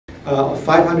of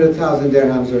 500,000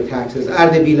 dirhams or taxes.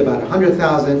 Ardabil about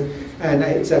 100,000, and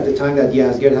it's at the time that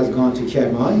Yazgird has gone to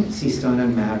Kerman, Sistan,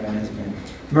 and Marwan has been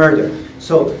murdered.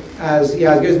 So as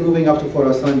Yazgird is moving up to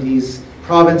Khorasan, these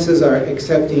provinces are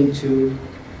accepting to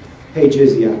pay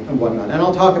jizya and whatnot. And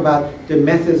I'll talk about the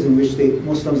methods in which the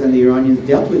Muslims and the Iranians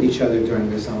dealt with each other during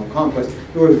the Islamic conquest.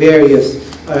 There were various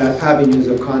avenues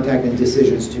of contact and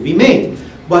decisions to be made.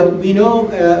 But we know,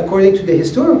 according to the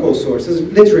historical sources,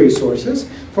 literary sources,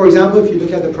 for example, if you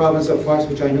look at the province of Fars,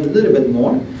 which I know a little bit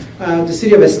more, the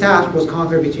city of Estakhr was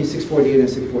conquered between 648 and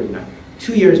 649,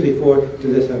 2 years before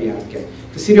the death of Yazgird.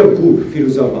 The city of Gur,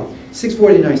 Firuzabad,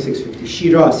 649, 650.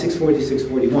 Shiraz, 640,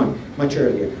 641, much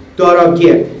earlier.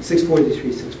 Daryaee,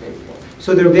 643, 644.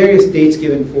 So there are various dates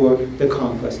given for the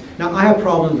conquest. Now, I have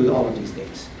problems with all of these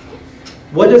dates.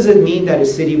 What does it mean that a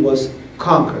city was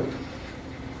conquered?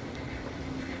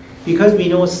 Because we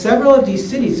know several of these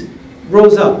cities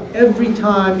rose up. Every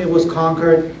time it was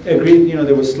conquered,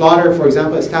 there was slaughter. For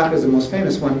example, Estakhr is the most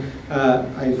famous one.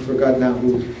 I forgot now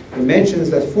who mentions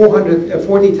that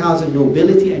 40,000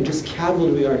 nobility and just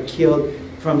cavalry are killed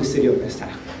from the city of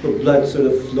Estakhr. The blood sort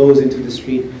of flows into the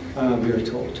street, we are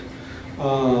told.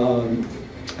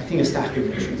 I think Estakhr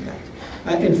mentions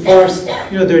that. In Fars,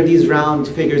 there are these round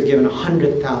figures given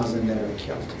 100,000 that are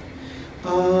killed.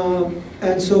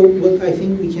 And so what I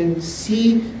think we can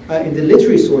see in the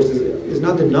literary sources is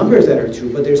not the numbers that are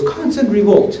true, but there's constant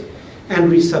revolt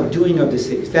and resubduing of the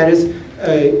cities. That is,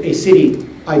 a city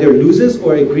either loses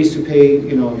or agrees to pay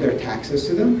their taxes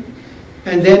to them.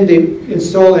 And then they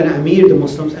install an Amir, the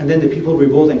Muslims, and then the people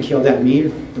revolt and kill that Amir.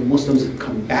 The Muslims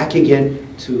come back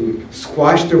again to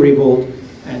squash the revolt,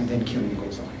 and then killing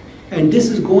goes on. And this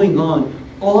is going on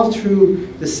all through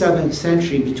the 7th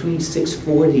century, between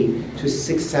 640 to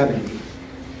 670.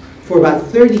 For about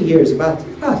 30 years, about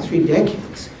 3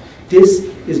 decades, this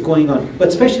is going on. But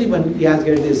especially when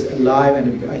Yazgird is alive,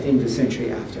 and I think the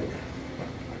century after that.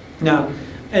 Now,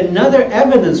 another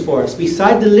evidence for us,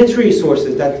 beside the literary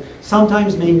sources that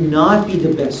sometimes may not be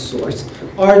the best source,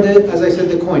 are as I said,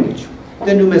 the coinage,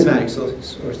 the numismatic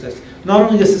sources. Not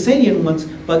only the Sasanian ones,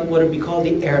 but what would be called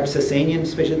the Arab Sasanian,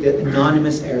 especially the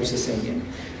anonymous Arab Sasanian.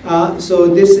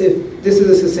 So if this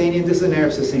is a Sasanian, this is an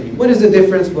Arab Sasanian. What is the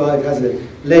difference? Well, it has a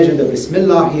legend of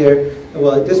Bismillah here.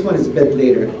 Well, this one is a bit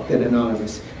later than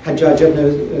anonymous. Hajjaj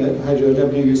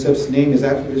ibn Yusuf's name is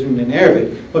actually written in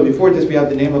Arabic, but before this we have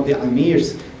the name of the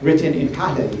Amirs written in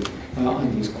Pahlavi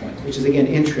on these coins, which is again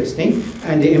interesting.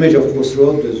 And the image of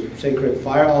Khusro, the sacred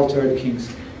fire altar, the king's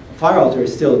fire altar,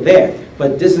 is still there.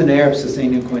 But this is an Arab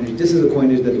Sasanian coinage. This is a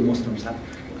coinage that the Muslims have.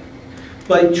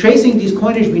 By tracing these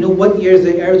coinage, we know what years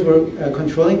the Arabs were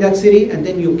controlling that city, and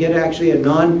then you get actually a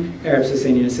non-Arab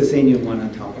Sasanian, a Sasanian one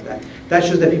on top of that. That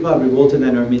shows that people have revolted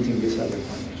and are minting this other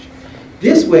coinage.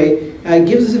 This way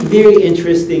gives us a very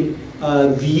interesting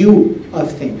view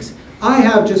of things. I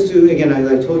have just to, again, as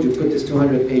I told you, put this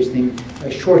 200-page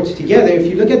thing short together. If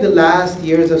you look at the last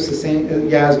years of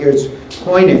Yazgird's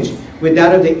coinage with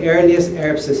that of the earliest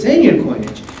Arab Sasanian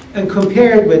coinage, and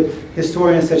compare it with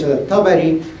historians such as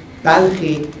Tabari,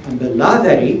 Balkhi, and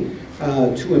Baladari,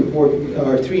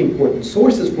 3 important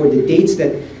sources for the dates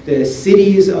that the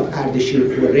cities of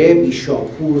Ardashir Khoreb,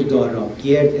 Ishapur,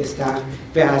 Daryaee, Estakhr,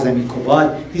 Be'azami,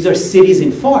 Kobad, these are cities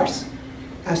in Fars.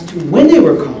 As to when they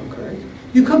were conquered,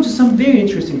 you come to some very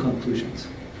interesting conclusions.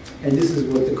 And this is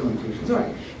what the conclusions are.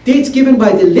 Dates given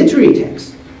by the literary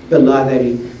texts,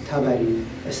 Baladari, Tabari,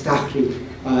 Estakhri,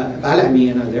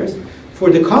 Balami, and others, for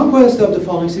the conquest of the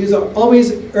following cities are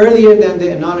always earlier than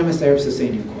the anonymous Arab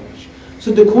Sasanian coinage.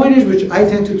 So the coinage which I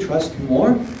tend to trust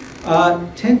more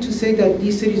tend to say that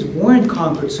these cities weren't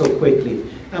conquered so quickly.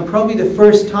 And probably the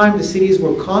first time the cities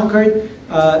were conquered,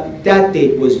 that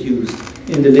date was used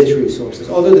in the literary sources.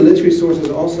 Although the literary sources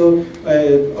also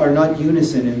are not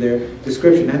unison in their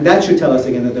description. And that should tell us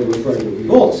again that there were further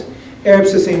revolts. Arab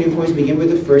Sasanian coins begin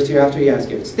with the first year after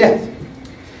Yazgird's death.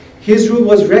 His rule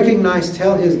was recognized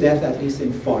till his death, at least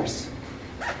in Fars,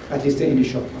 at least the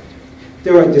initial part.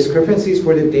 There are discrepancies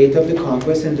for the date of the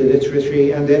conquest in the literary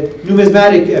and the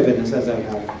numismatic evidence, as I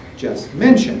have just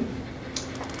mentioned.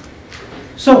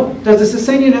 So, does the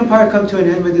Sasanian Empire come to an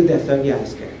end with the death of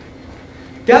Yazgird?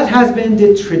 That has been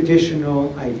the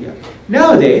traditional idea.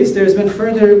 Nowadays, there's been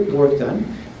further work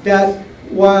done that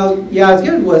while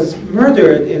Yazgird was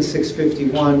murdered in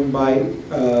 651 by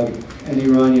an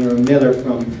Iranian or a miller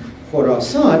from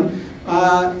Khorasan,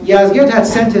 Yazgird had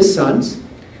sent his sons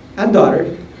and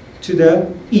daughter to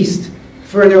the east,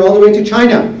 further all the way to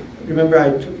China. Remember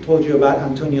I told you about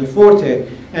Antonio Forte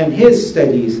and his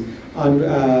studies on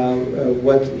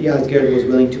what Yazgird was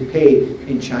willing to pay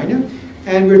in China.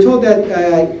 And we're told that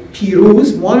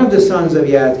Piruz, one of the sons of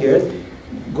Yazgird,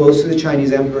 goes to the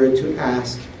Chinese emperor to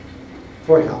ask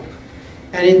for help.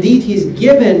 And indeed, he's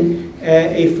given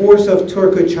a force of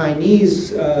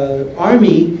Turco-Chinese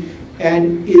army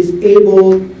and is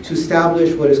able to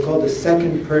establish what is called the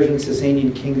Second Persian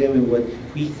Sasanian Kingdom in what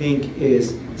we think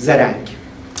is Zarang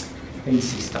in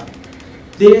Sistan.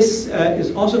 This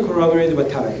is also corroborated by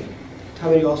Tabari.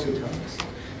 Tabari also tells us.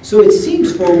 So it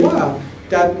seems for a while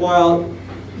that while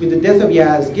with the death of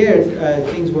Yazgird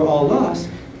things were all lost,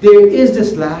 there is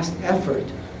this last effort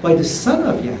by the son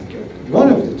of Yazgird,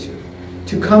 one of the two,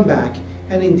 to come back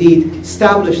and indeed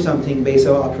establish something based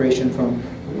on operation from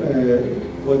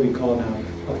what we call now,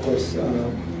 of course,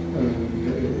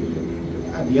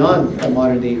 beyond a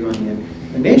modern-day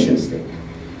Iranian nation state,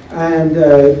 and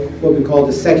what we call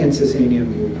the Second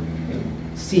Sasanian rule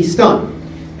in Sistan.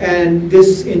 And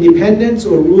this independence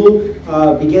or rule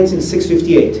begins in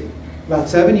 658, about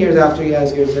 7 years after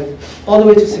Yazghird's death, all the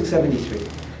way to 673.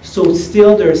 So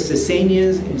still there are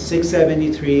Sasanians in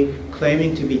 673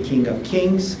 claiming to be king of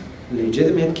kings,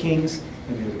 legitimate kings,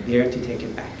 and they're there to take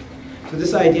it back. So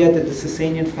this idea that the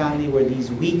Sasanian family were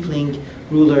these weakling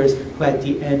rulers who at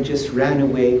the end just ran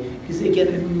away is again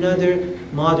another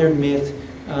modern myth,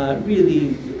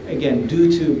 really again due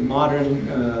to modern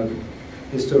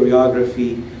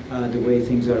historiography, the way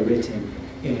things are written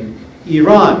in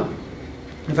Iran.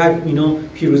 In fact, we know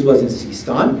Piruz was in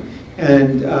Sistan,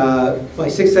 and by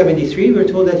 673 we're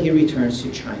told that he returns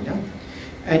to China.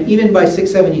 And even by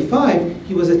 675,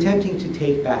 he was attempting to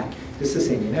take back the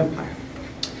Sasanian Empire.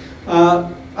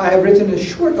 I have written a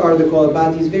short article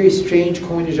about these very strange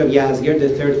coinage of Yazgird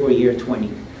III for year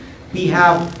 20. We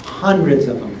have hundreds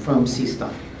of them from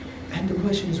Sistan. And the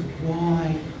question is,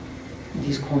 why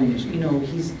these coinage? You know,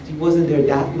 he wasn't there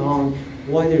that long.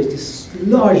 Why there's this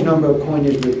large number of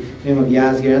coinage with the name of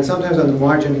Yazgird? And sometimes on the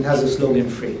margin it has a slogan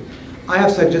free. I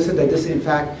have suggested that this, in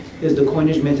fact, is the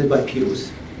coinage minted by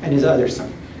Piruz and his other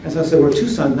son. And so there were two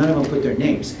sons, none of them put their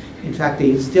names. In fact,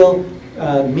 they still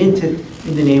minted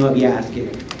in the name of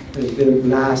Yazgird, the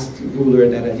last ruler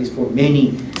that at least for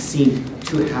many seemed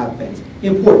to have been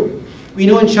important. We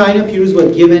know in China, Piruz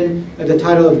was given the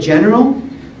title of general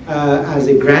as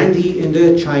a grandee in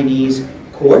the Chinese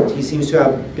court. He seems to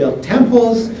have built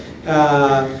temples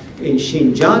in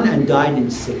Xinjiang and died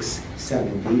in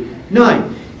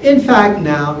 679. In fact,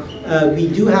 now we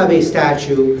do have a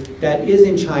statue that is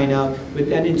in China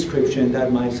with an inscription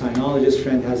that my sinologist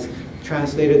friend has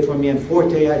translated for me, and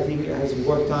Forte, I think, has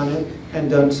worked on it and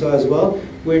done so as well,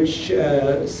 which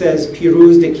says,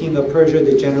 Piruz, the king of Persia,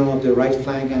 the general of the right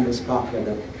flank, and the Spahlet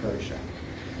of Persia.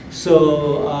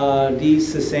 So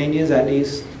these Sasanians, at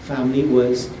least family,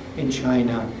 was in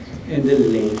China in the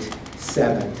late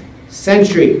 7th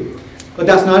century. But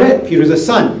that's not it. Piruz's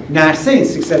son, Narseh, in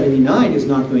 679, is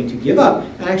not going to give up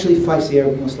and actually fights the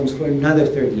Arab Muslims for another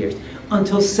 30 years,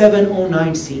 until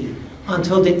 709 CE.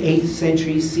 Until the 8th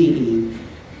century CE,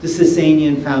 the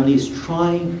Sasanian family is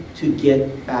trying to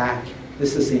get back the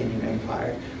Sasanian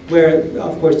Empire, where,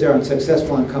 of course, they're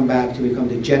unsuccessful and come back to become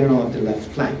the general of the left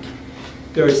flank.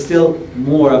 There are still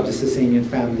more of the Sasanian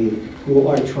family who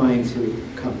are trying to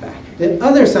come back. The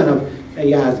other son of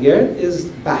Yazgird is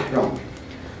Bahram,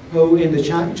 who in the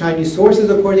Chinese sources,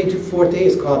 according to Forte,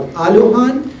 is called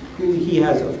Aluhan, who he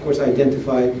has, of course,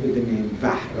 identified with the name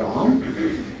Bahram.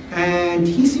 And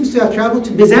he seems to have traveled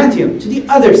to Byzantium, to the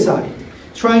other side,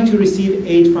 trying to receive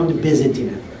aid from the Byzantine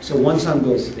Empire. So one son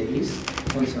goes to the east,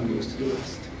 one son goes to the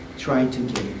west, trying to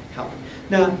gain help.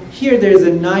 Now, here there's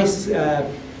a nice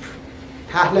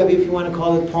Pahlavi, if you want to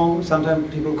call it, poem.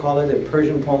 Sometimes people call it a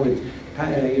Persian poem with,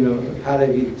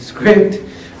 Pahlavi script,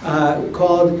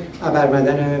 called Abar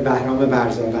Madan Bahram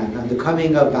Barzavan, and the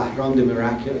coming of Bahram, the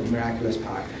miraculous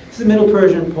power. It's a Middle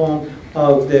Persian poem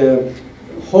of the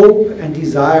hope and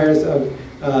desires of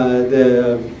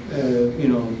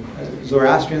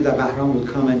Zoroastrians that Bahram would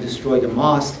come and destroy the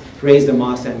mosque, raise the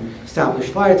mosque, and establish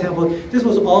fire temple. This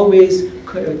was always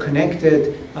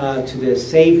connected to the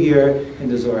savior in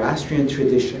the Zoroastrian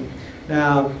tradition.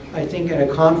 Now, I think at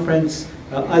a conference,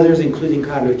 others, including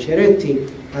Carlo Ceretti,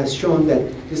 has shown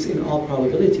that this, in all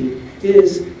probability,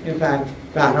 is in fact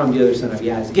Bahram, the other son of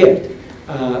Yazgird,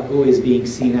 who is being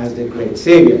seen as the great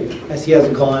savior, as he has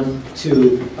gone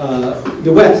to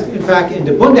the west. In fact, in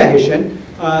the Bundahishan,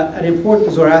 an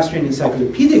important Zoroastrian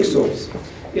encyclopedic source,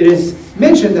 it is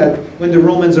mentioned that when the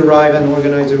Romans arrive and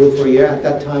organize the rule for a year, at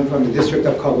that time from the district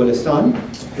of Kabulistan,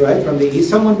 right, from the east,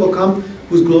 someone will come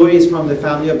whose glory is from the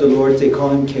family of the lords. They call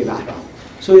him Bahram.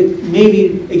 So it may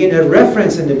be, again, a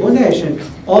reference in the Bundahishan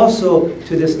also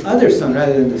to this other son,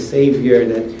 rather than the savior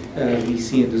that we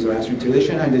see in the Zoroastrian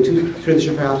tradition, and the two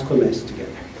traditions perhaps coalesce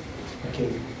together. Okay,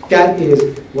 that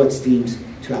is what seems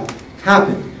to have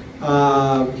happened.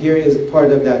 Here is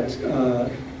part of that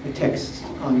text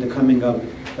on the coming of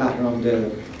Bahram,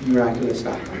 the miraculous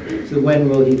Bahram. So when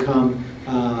will he come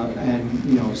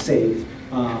and save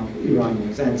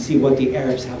Iranians and see what the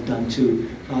Arabs have done to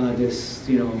this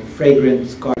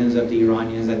fragrant gardens of the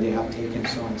Iranians that they have taken,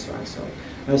 so on and so on. So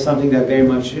that's something that very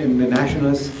much in the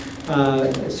nationalist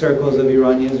circles of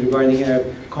Iranians regarding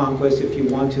Arab conquest. If you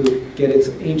want to get its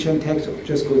ancient text,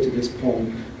 just go to this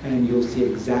poem and you'll see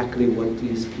exactly what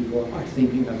these people are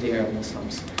thinking of the Arab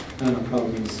Muslims,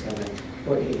 probably in the 7th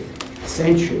or 8th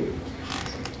century.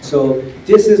 So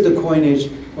this is the coinage,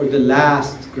 or the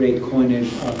last great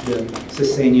coinage of the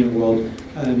Sasanian world,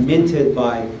 minted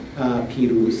by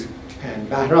Piruz and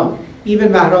Bahram.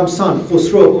 Even Bahram's son,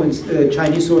 Khosrow, who in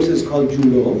Chinese sources called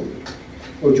Julo,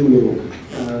 or Julo.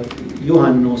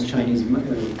 Johan knows Chinese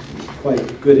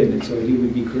quite good in it, so he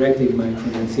would be correcting my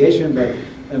pronunciation, but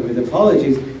with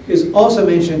apologies, is also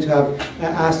mentioned to have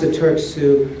asked the Turks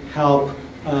to help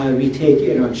retake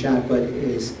Iranshahr, but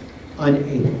is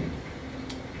unable.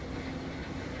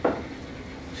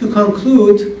 To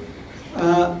conclude,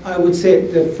 I would say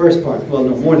the first part, well,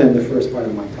 no, more than the first part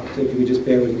of my talk, so if you could just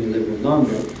bear with me a little bit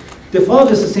longer. The fall of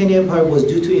the Sasanian Empire was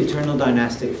due to internal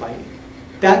dynastic fighting.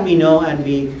 That we know, and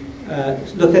we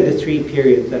looked at the 3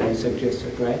 periods that I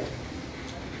suggested, right?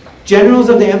 Generals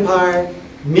of the empire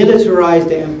militarized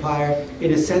the empire,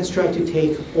 in a sense tried to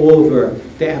take over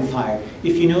the empire.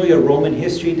 If you know your Roman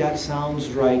history, that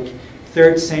sounds like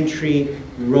 3rd century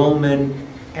Roman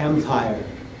Empire.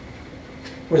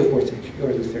 Or the 4th century,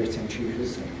 or the 3rd century, you should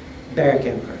say. Barrack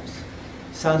emperors.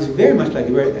 Sounds very much like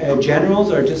where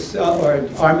generals are just, or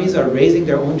armies are raising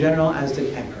their own general as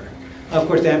the emperor. Of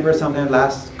course, the emperor sometimes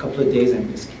lasts a couple of days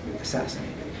and is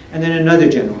assassinated. And then another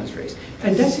general is raised.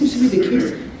 And that seems to be the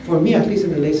case, for me, at least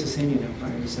in the late Sasanian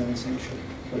Empire in the 7th century.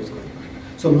 What is going on?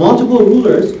 So multiple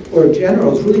rulers, or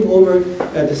generals, ruling over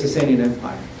the Sasanian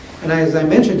Empire. And as I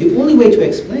mentioned, the only way to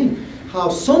explain how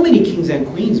so many kings and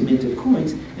queens minted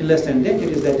coins in less than a decade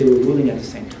is that they were ruling at the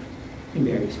same time in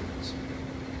various ways.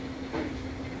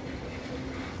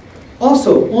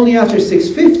 Also, only after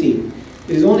 650,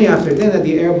 it is only after then that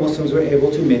the Arab Muslims were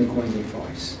able to mint coins in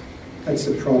Fars. That's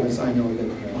the province I know a bit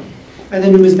more. And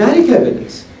the numismatic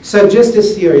evidence suggests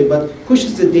this theory, but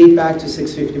pushes the date back to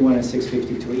 651 and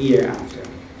 652, a year after.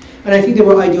 And I think there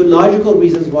were ideological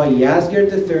reasons why Yazgir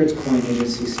III's coinage in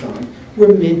Sistan were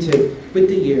minted with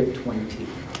the year 20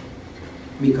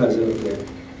 because of their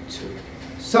 2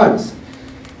 sons.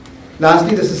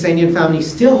 Lastly, the Sasanian family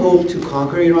still hoped to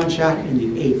conquer Iranshahr in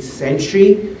the 8th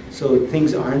century, so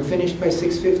things aren't finished by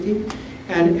 650,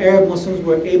 and Arab Muslims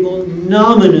were able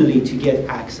nominally to get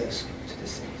access to the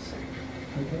cities.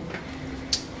 Okay?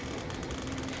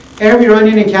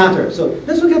 Arab-Iranian encounter. So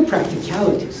let's look at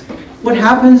practicalities. What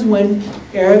happens when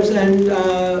Arabs and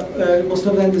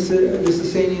Muslims and the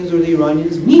Sasanians or the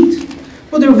Iranians meet?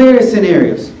 Well, there are various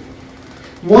scenarios.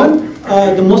 One,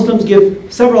 the Muslims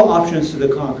give several options to the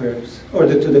conquerors, or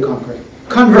to the conqueror.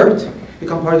 Convert,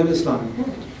 become part of Islam.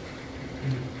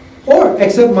 Or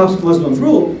accept Muslim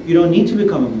rule. You don't need to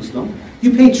become a Muslim.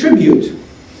 You pay tribute,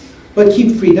 but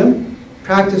keep freedom,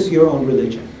 practice your own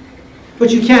religion. But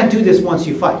you can't do this once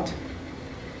you fight,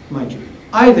 mind you.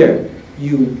 Either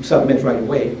you submit right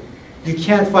away. You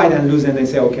can't fight and lose and then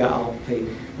say, okay, I'll pay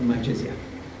my jizya.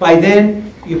 By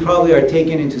then, you probably are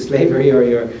taken into slavery, or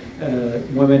your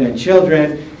women and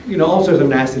children. All sorts of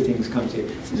nasty things come to you.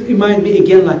 It reminds me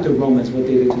again like the Romans, what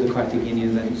they did to the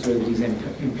Carthaginians and sort of these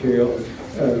imperial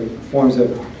forms of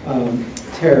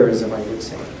terrorism, I would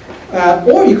say.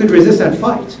 Or you could resist and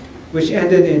fight, which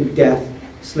ended in death,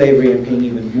 slavery, and paying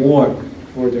even more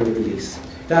for their release.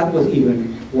 That was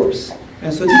even worse.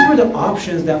 And so these were the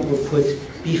options that were put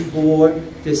before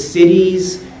the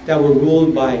cities that were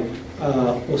ruled by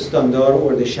Ostandar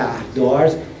or the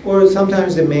Shahdars, or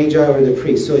sometimes the Magi or the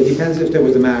priests. So it depends if there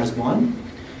was a Marzban,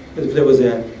 if there was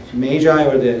a Magi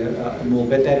or the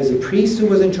Mulbet, that is a priest who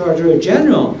was in charge, or a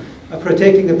general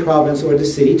protecting the province or the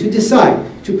city, to decide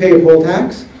to pay a poll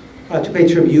tax, to pay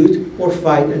tribute, or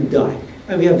fight and die.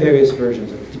 And we have various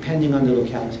versions of it, depending on the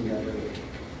locality that we're looking.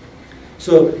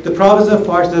 So the province of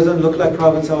Fars doesn't look like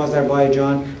province of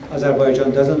Azerbaijan.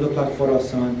 Azerbaijan doesn't look like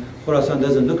Khorasan. Khorasan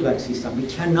doesn't look like Sistan. We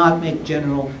cannot make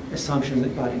general assumptions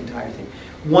about the entire thing.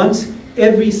 Once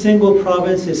every single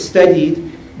province is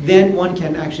studied, then one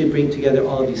can actually bring together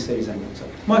all of these studies I know. So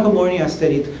Michael Morney has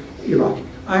studied Iraq.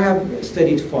 I have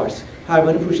studied Fars.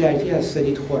 Harban Pusharti has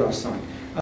studied Khorasan.